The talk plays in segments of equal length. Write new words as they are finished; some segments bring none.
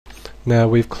Now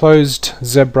we've closed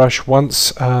ZBrush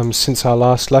once since our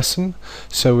last lesson,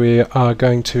 so we are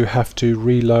going to have to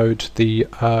reload the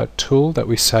tool that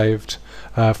we saved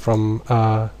from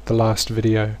the last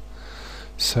video.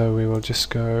 So we will just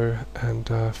go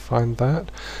and find that.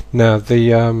 Now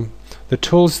the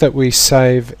tools that we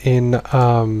save in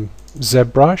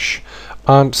ZBrush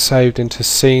aren't saved into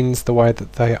scenes the way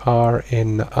that they are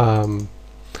in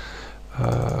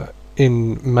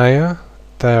Maya.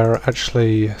 They're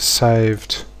actually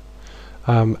saved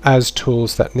as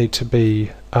tools that need to be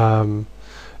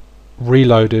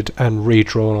reloaded and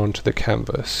redrawn onto the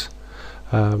canvas.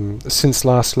 Since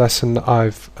last lesson,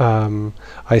 I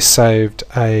saved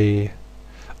a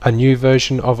new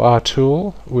version of our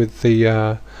tool with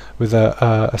the with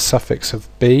a suffix of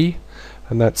B,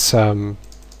 and that's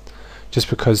just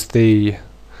because the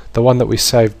one that we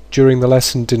saved during the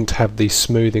lesson didn't have the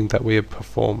smoothing that we had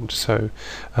performed. So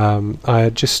I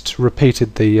had just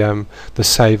repeated the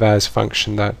save as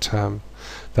function that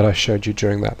that I showed you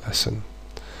during that lesson.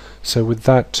 So with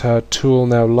that tool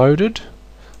now loaded,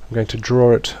 I'm going to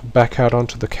draw it back out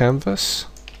onto the canvas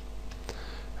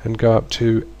and go up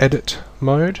to edit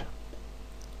mode.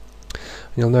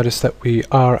 You'll notice that we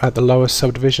are at the lowest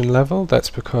subdivision level. That's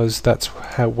because that's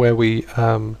where we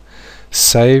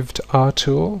saved our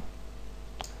tool.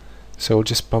 So we'll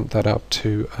just bump that up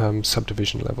to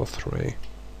subdivision level 3.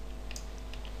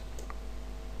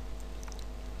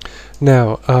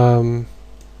 Now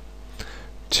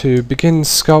to begin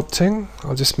sculpting,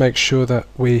 I'll just make sure that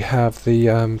we have the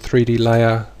 3D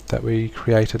layer that we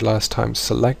created last time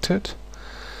selected,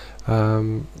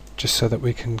 just so that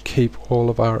we can keep all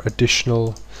of our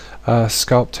additional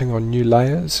sculpting on new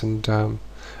layers and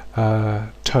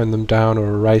tone them down or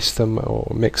erase them or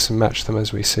mix and match them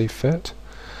as we see fit.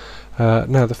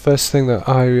 Now the first thing that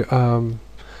I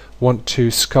want to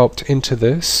sculpt into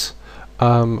this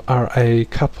are a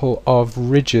couple of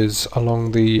ridges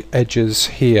along the edges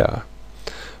here.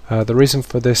 The reason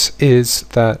for this is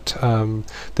that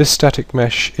this static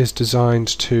mesh is designed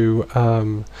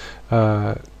to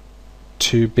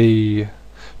be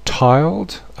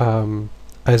tiled,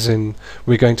 as in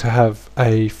we're going to have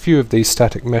a few of these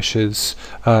static meshes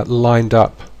lined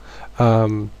up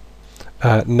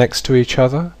next to each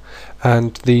other,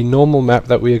 and the normal map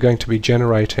that we are going to be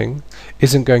generating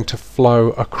isn't going to flow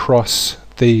across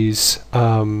these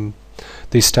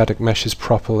static meshes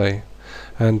properly,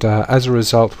 and as a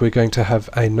result we're going to have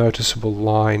a noticeable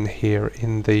line here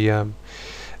in the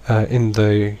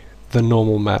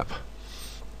normal map.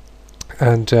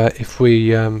 And if we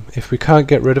can't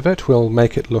get rid of it, we'll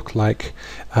make it look like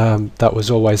that was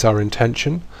always our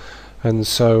intention. And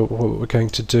so what we're going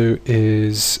to do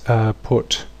is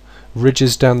put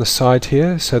ridges down the side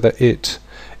here so that it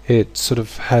sort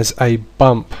of has a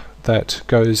bump that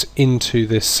goes into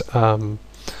this, so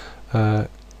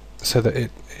that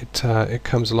it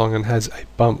comes along and has a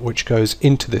bump which goes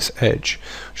into this edge,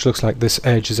 which looks like this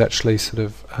edge is actually sort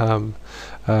of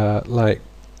like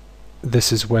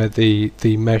this is where the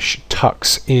mesh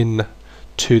tucks in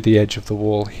to the edge of the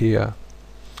wall here.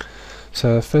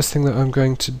 So the first thing that I'm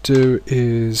going to do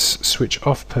is switch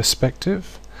off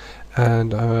perspective,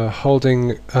 and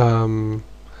holding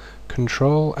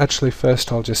control, actually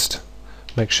first I'll just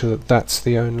make sure that that's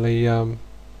the only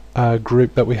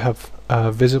group that we have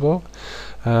visible,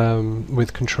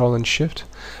 with control and shift.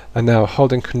 And now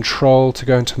holding control to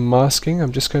go into masking,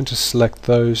 I'm just going to select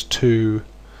those two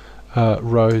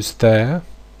rows there,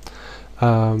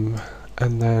 and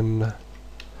then I'm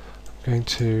going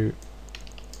to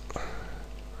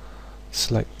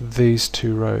select these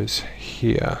two rows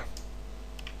here.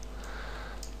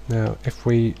 Now if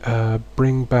we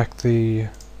bring back the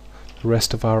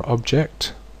rest of our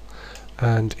object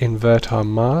and invert our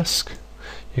mask,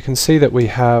 you can see that we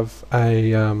have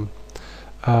a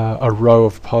row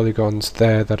of polygons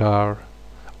there that are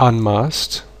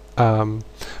unmasked,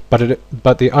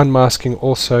 but the unmasking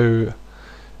also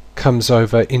comes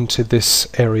over into this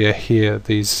area here,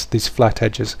 these flat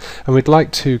edges, and we'd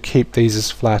like to keep these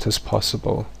as flat as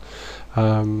possible.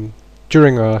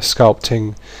 During our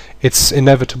sculpting, it's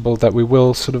inevitable that we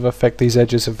will sort of affect these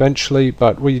edges eventually,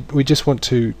 but we just want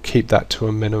to keep that to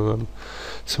a minimum.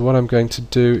 So what I'm going to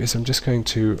do is I'm just going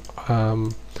to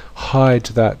hide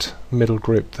that middle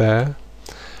group there,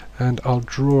 and I'll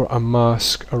draw a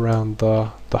mask around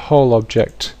the whole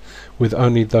object with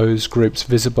only those groups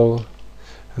visible,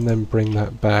 and then bring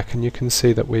that back, and you can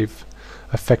see that we've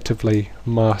effectively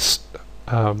masked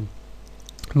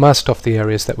off the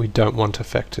areas that we don't want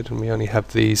affected, and we only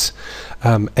have these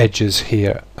edges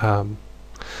here that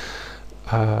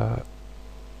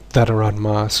are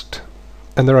unmasked,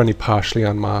 and they're only partially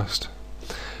unmasked.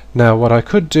 Now what I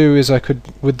could do is I could,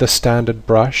 with the standard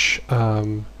brush,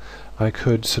 I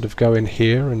could sort of go in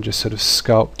here and just sort of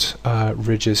sculpt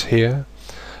ridges here.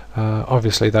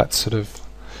 Obviously that's sort of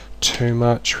too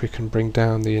much. We can bring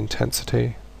down the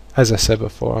intensity. As I said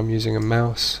before, I'm using a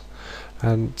mouse,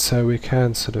 and so we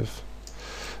can sort of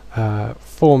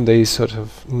form these sort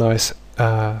of nice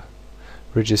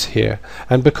ridges here.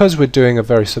 And because we're doing a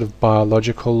very sort of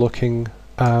biological looking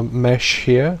mesh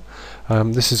here,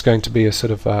 this is going to be a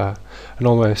sort of an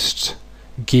almost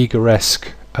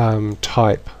Giga-esque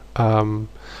type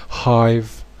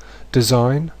hive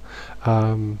design,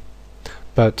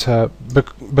 but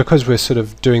because we're sort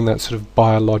of doing that sort of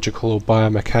biological or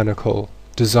biomechanical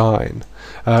design,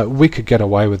 we could get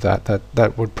away with that.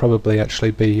 That would probably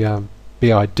actually be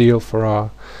ideal for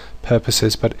our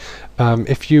purposes. But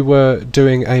if you were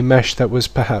doing a mesh that was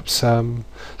perhaps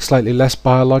slightly less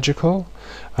biological,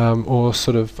 or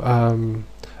sort of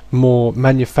more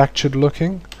manufactured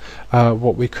looking,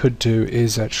 what we could do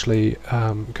is actually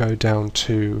go down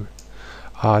to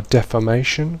our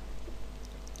deformation,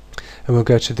 and we'll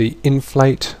go to the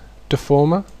inflate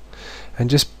deformer and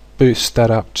just boost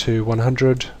that up to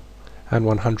 100 and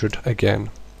 100 again.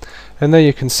 And there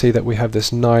you can see that we have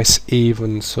this nice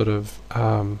even sort of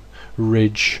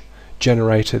ridge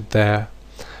generated there.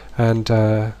 And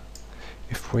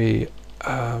if we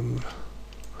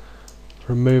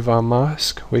remove our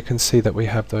mask, we can see that we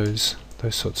have those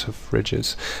sorts of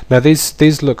ridges. Now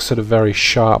these look sort of very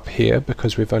sharp here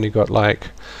because we've only got like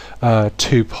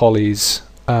 2 polys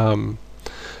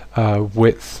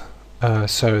width,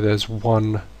 so there's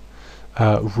one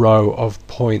row of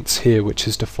points here which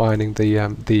is defining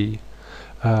the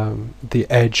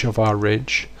edge of our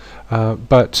ridge,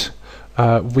 but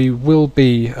we will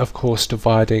be of course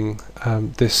dividing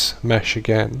this mesh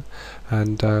again,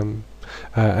 and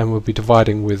we'll be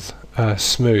dividing with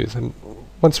smooth. And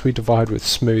once we divide with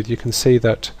smooth, you can see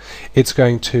that it's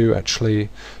going to actually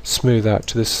smooth out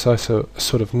to this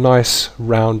sort of nice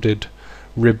rounded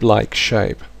rib-like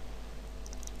shape.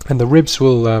 And the ribs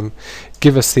will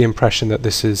give us the impression that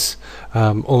this is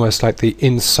almost like the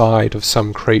inside of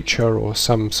some creature or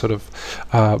some sort of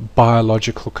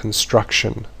biological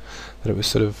construction, that it was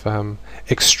sort of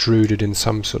extruded in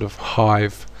some sort of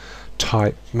hive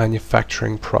type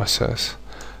manufacturing process.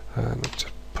 And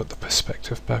just put the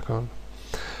perspective back on.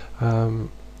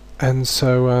 And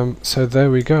so there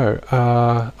we go.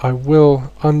 I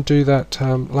will undo that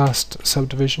last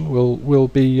subdivision. We'll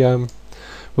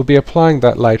be applying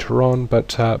that later on,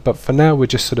 but for now we're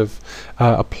just sort of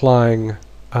applying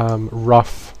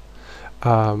rough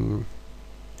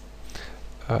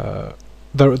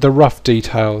the rough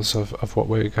details of what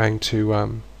we're going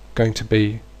to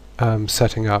be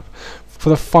setting up. For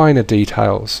the finer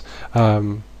details,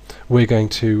 we're going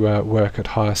to work at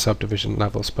higher subdivision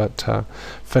levels, but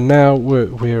for now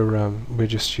we're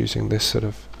just using this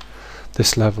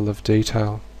level of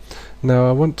detail. Now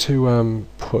I want to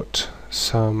put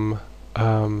some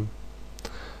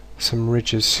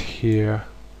ridges here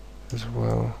as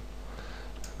well.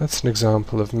 That's an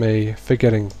example of me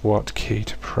forgetting what key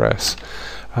to press.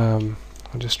 I'll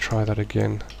just try that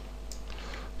again.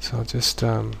 So I'll just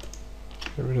get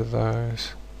rid of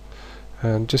those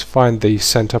and just find the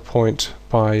center point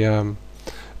by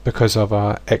because of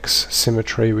our X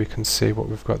symmetry we can see what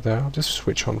we've got there. I'll just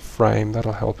switch on frame,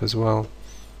 that'll help as well.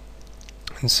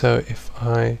 And so if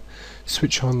I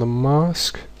switch on the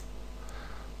mask,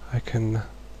 I can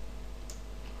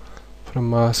put a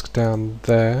mask down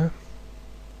there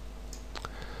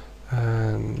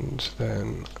and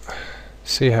then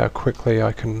see how quickly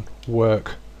I can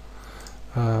work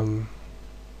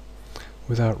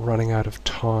without running out of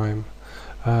time.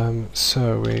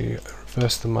 So we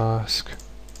reverse the mask,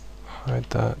 hide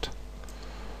that,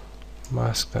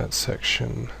 mask that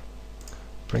section,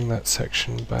 bring that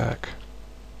section back,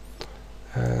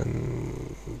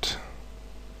 and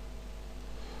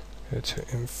go to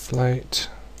inflate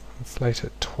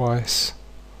it twice,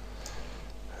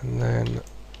 and then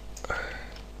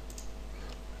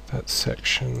that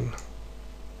section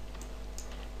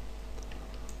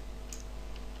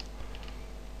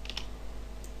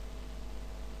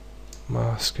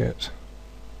mask it.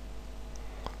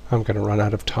 I'm going to run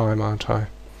out of time, aren't I?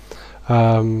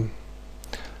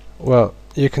 Well,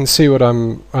 you can see what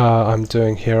I'm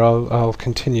doing here. I'll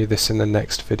continue this in the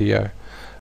next video.